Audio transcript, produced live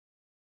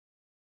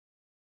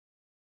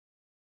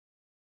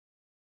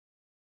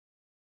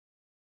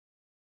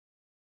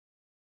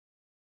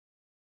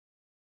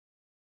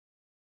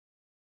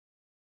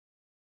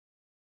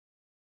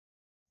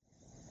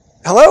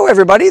Hello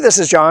everybody, this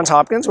is Johns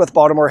Hopkins with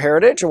Baltimore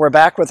Heritage, and we're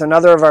back with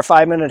another of our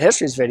 5-Minute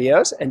Histories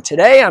videos. And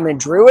today I'm in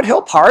Druid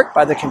Hill Park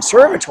by the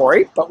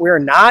conservatory, but we're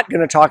not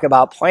going to talk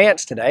about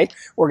plants today.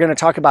 We're going to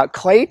talk about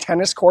clay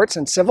tennis courts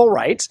and civil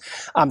rights.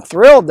 I'm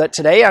thrilled that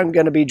today I'm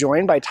going to be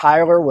joined by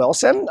Tyler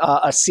Wilson,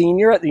 a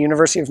senior at the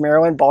University of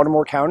Maryland,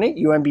 Baltimore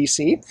County,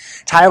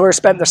 UMBC. Tyler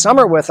spent the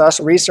summer with us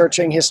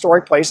researching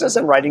historic places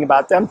and writing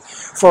about them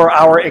for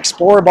our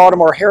Explore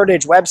Baltimore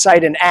Heritage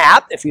website and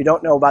app. If you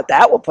don't know about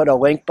that, we'll put a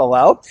link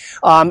below.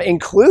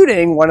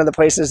 Including one of the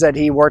places that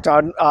he worked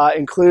on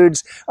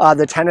includes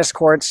the tennis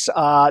courts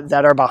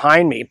that are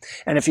behind me.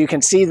 And if you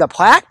can see the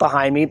plaque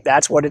behind me,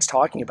 that's what it's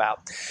talking about.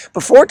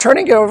 Before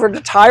turning it over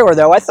to Tyler,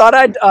 though, I thought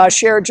I'd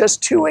share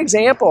just two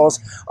examples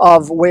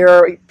of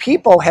where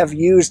people have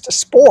used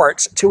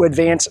sports to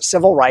advance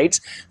civil rights.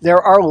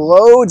 There are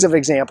loads of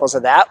examples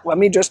of that. Let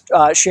me just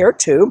share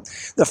two.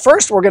 The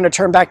first, we're going to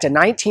turn back to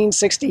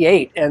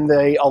 1968 and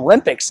the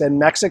Olympics in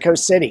Mexico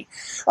City.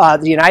 The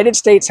United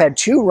States had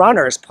two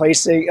runners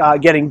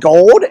getting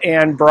gold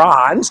and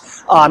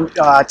bronze,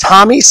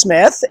 Tommy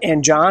Smith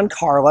and John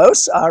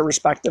Carlos,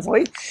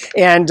 respectively,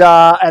 and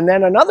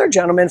then another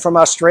gentleman from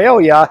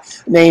Australia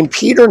named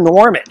Peter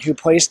Norman, who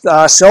placed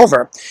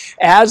silver.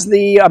 As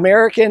the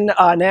American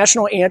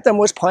national anthem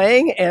was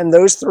playing and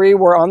those three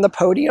were on the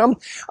podium,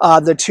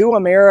 the two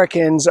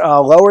Americans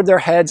lowered their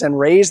heads and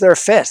raised their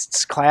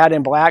fists, clad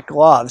in black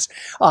gloves.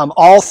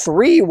 All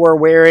three were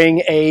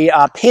wearing a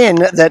pin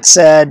that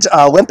said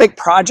Olympic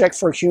Project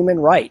for Human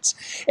Rights.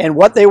 And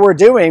what they were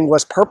doing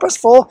was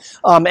purposeful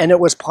and it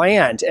was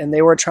planned. And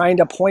they were trying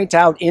to point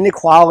out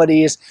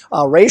inequalities,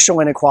 racial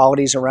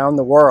inequalities around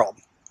the world.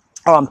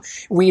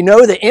 We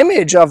know the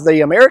image of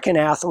the American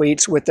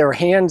athletes with their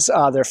hands,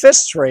 their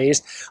fists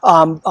raised.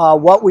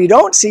 What we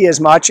don't see as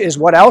much is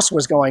what else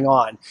was going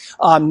on.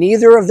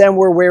 Neither of them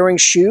were wearing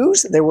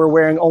shoes. They were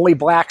wearing only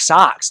black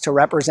socks to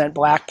represent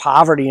black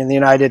poverty in the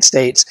United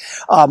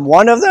States.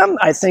 One of them,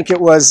 I think it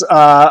was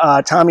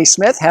Tommy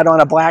Smith, had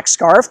on a black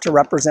scarf to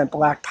represent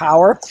black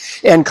power.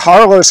 And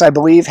Carlos, I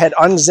believe, had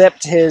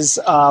unzipped his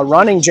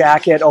running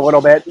jacket a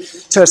little bit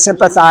to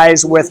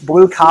sympathize with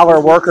blue-collar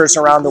workers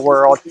around the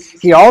world.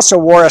 He also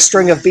wore a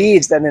string of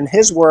beads that, in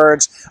his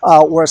words,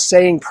 were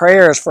saying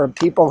prayers for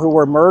people who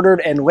were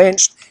murdered and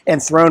lynched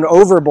and thrown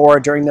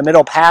overboard during the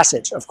Middle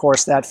Passage, of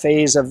course, that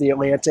phase of the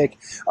Atlantic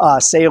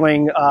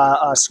sailing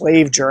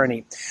slave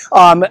journey.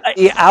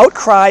 The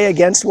outcry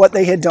against what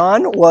they had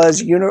done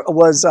was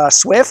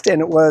swift,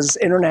 and it was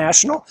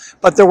international,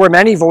 but there were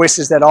many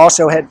voices that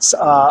also had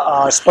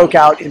spoke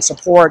out in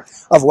support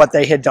of what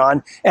they had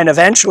done, and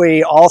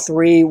eventually all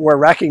three were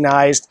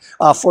recognized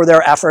for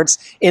their efforts.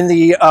 In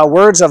the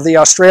words of the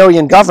Australian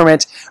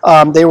government,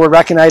 they were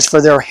recognized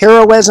for their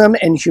heroism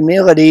and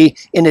humility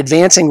in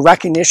advancing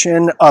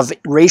recognition of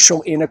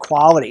racial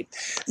inequality.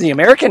 The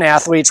American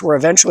athletes were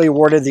eventually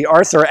awarded the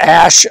Arthur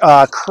Ashe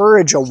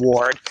Courage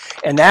Award.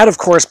 And that, of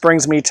course,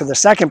 brings me to the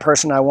second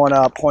person I want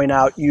to point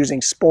out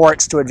using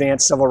sports to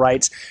advance civil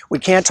rights. We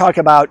can't talk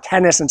about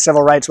tennis and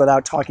civil rights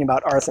without talking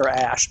about Arthur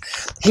Ashe.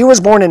 He was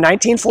born in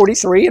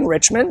 1943 in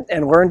Richmond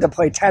and learned to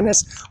play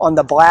tennis on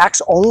the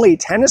blacks-only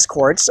tennis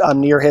courts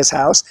near his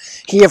house.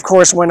 He, of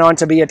course, went on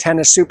to be a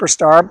tennis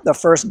superstar, the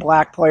first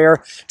black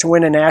player to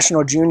win a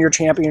national junior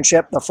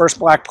championship, the first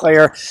black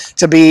player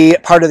to be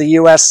part of the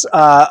U.S.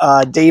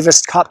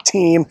 Davis Cup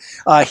team.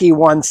 He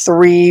won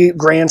 3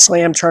 Grand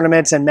Slam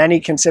tournaments, and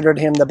many considered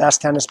him the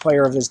best tennis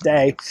player of his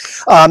day.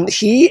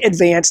 He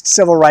advanced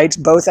civil rights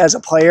both as a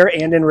player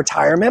and in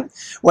retirement.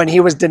 When he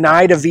was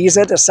denied a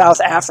visa to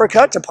South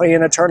Africa to play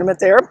in a tournament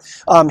there,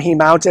 he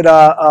mounted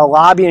a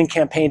lobbying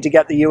campaign to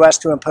get the U.S.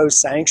 to impose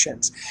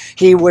sanctions.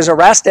 He was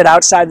arrested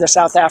outside the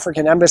South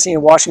African embassy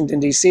in Washington,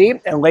 D.C.,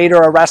 and later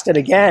arrested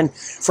again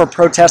for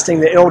protesting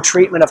the ill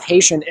treatment of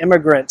Haitian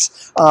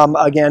immigrants,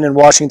 again in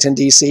Washington,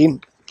 D.C.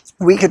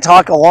 We could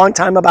talk a long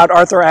time about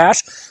Arthur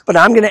Ashe, but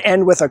I'm going to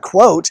end with a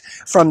quote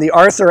from the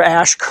Arthur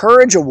Ashe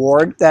Courage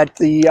Award that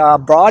the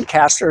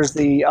broadcasters,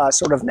 the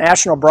sort of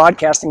National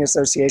Broadcasting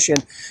Association,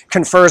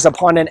 confers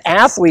upon an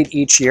athlete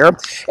each year.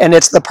 And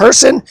it's the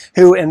person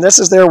who, and this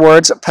is their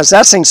words,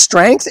 possessing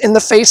strength in the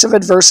face of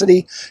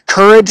adversity,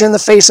 courage in the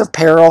face of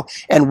peril,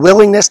 and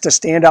willingness to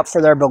stand up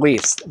for their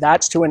beliefs.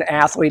 That's to an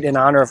athlete in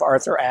honor of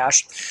Arthur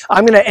Ashe.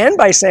 I'm going to end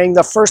by saying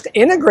the first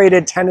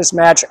integrated tennis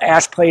match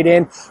Ashe played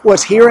in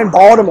was here in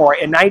Baltimore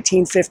in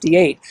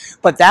 1958,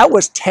 but that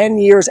was 10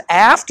 years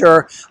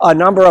after a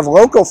number of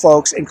local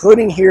folks,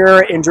 including here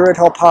in Druid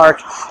Hill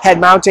Park, had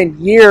mounted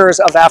years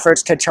of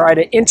efforts to try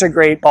to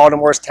integrate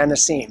Baltimore's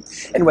tennis scene.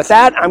 And with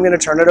that, I'm going to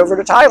turn it over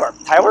to Tyler.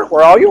 Tyler,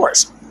 we're all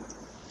yours.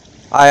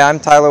 Hi, I'm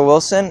Tyler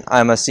Wilson.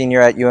 I'm a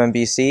senior at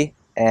UMBC,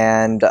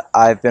 and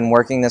I've been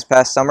working this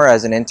past summer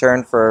as an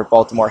intern for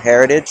Baltimore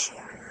Heritage,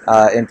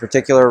 in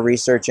particular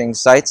researching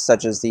sites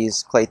such as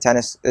these clay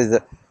tennis,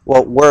 the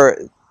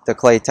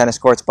clay tennis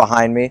courts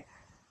behind me.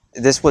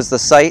 This was the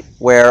site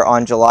where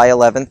on July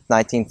 11th,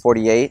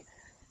 1948,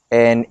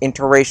 an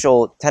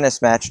interracial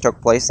tennis match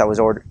took place that was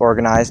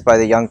organized by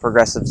the Young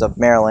Progressives of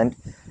Maryland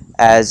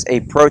as a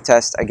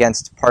protest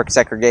against park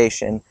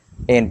segregation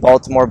in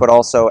Baltimore, but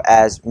also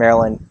as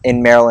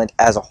Maryland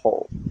as a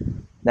whole.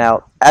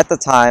 Now, at the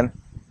time,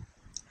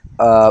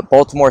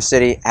 Baltimore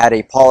City had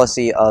a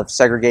policy of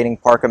segregating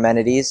park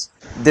amenities.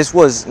 This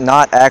was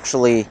not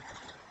actually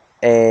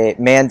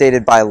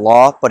mandated by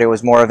law, but it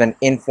was more of an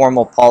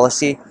informal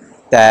policy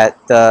that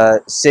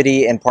the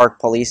city and park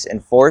police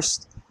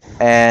enforced.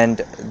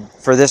 And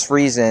for this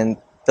reason,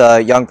 the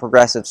Young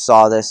Progressives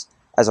saw this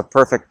as a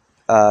perfect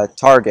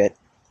target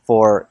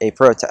for a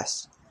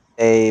protest.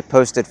 They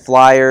posted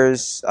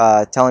flyers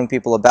telling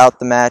people about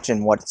the match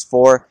and what it's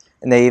for,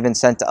 and they even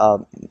sent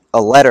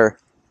a letter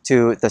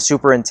to the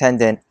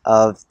superintendent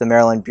of the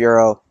Maryland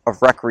Bureau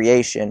of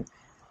Recreation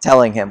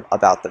telling him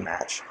about the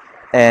match.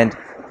 And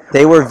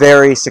they were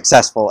very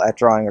successful at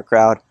drawing a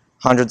crowd.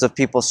 Hundreds of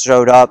people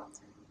showed up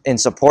in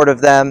support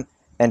of them,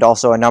 and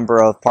also a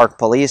number of park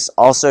police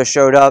also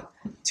showed up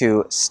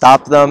to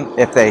stop them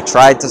if they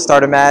tried to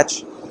start a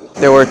match.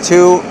 There were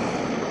two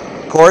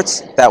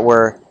courts that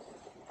were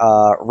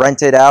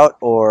rented out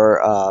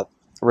or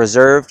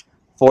reserved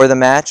for the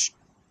match.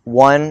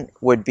 One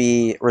would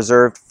be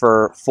reserved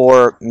for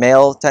 4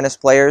 male tennis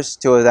players.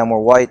 2 of them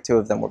were white, 2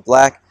 of them were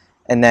black.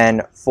 And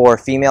then 4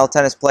 female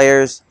tennis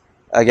players,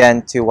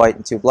 again, 2 white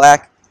and 2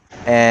 black.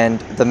 And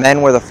the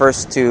men were the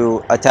first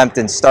to attempt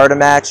and start a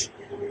match.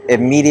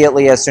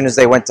 Immediately, as soon as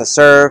they went to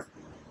serve,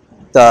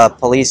 the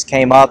police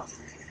came up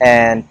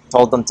and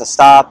told them to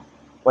stop.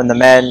 When the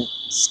men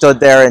stood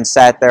there and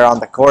sat there on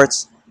the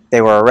courts,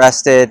 they were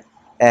arrested.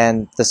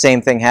 And the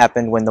same thing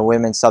happened when the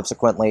women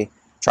subsequently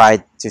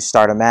tried to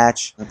start a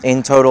match.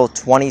 In total,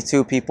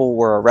 22 people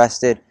were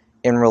arrested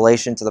in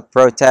relation to the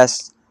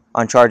protests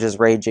on charges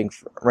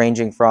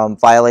ranging from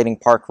violating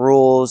park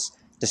rules,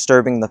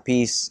 disturbing the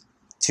peace,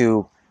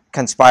 to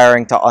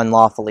conspiring to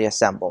unlawfully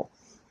assemble.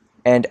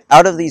 And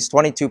out of these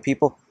 22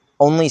 people,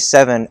 only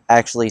 7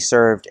 actually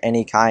served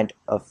any kind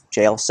of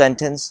jail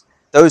sentence.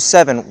 Those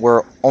 7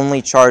 were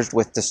only charged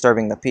with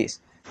disturbing the peace.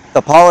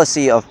 The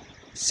policy of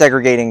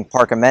segregating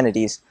park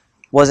amenities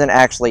wasn't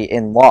actually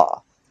in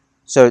law.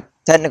 So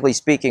technically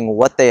speaking,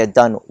 what they had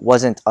done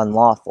wasn't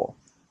unlawful.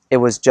 It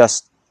was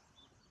just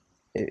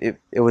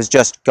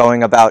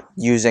going about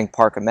using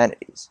park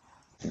amenities.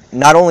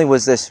 Not only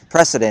was this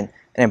precedent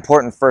an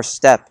important first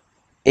step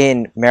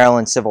in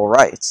Maryland civil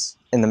rights,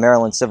 in the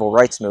Maryland civil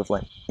rights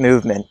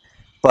movement,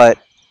 but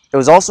it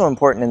was also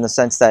important in the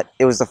sense that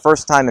it was the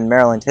first time in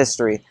Maryland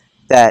history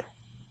that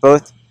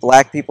both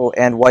black people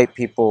and white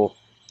people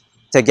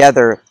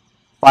together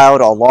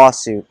filed a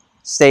lawsuit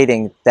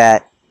stating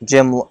that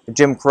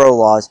Jim Crow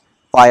laws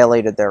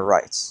violated their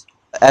rights.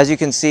 As you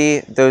can see,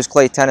 those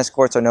clay tennis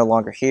courts are no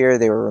longer here.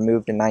 They were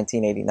removed in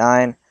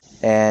 1989,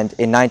 and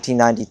in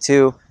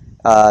 1992,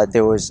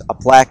 there was a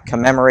plaque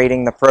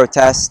commemorating the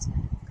protest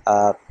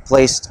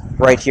placed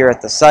right here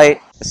at the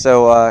site.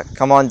 So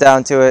come on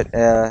down to it.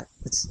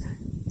 It's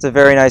a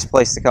very nice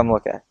place to come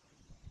look at.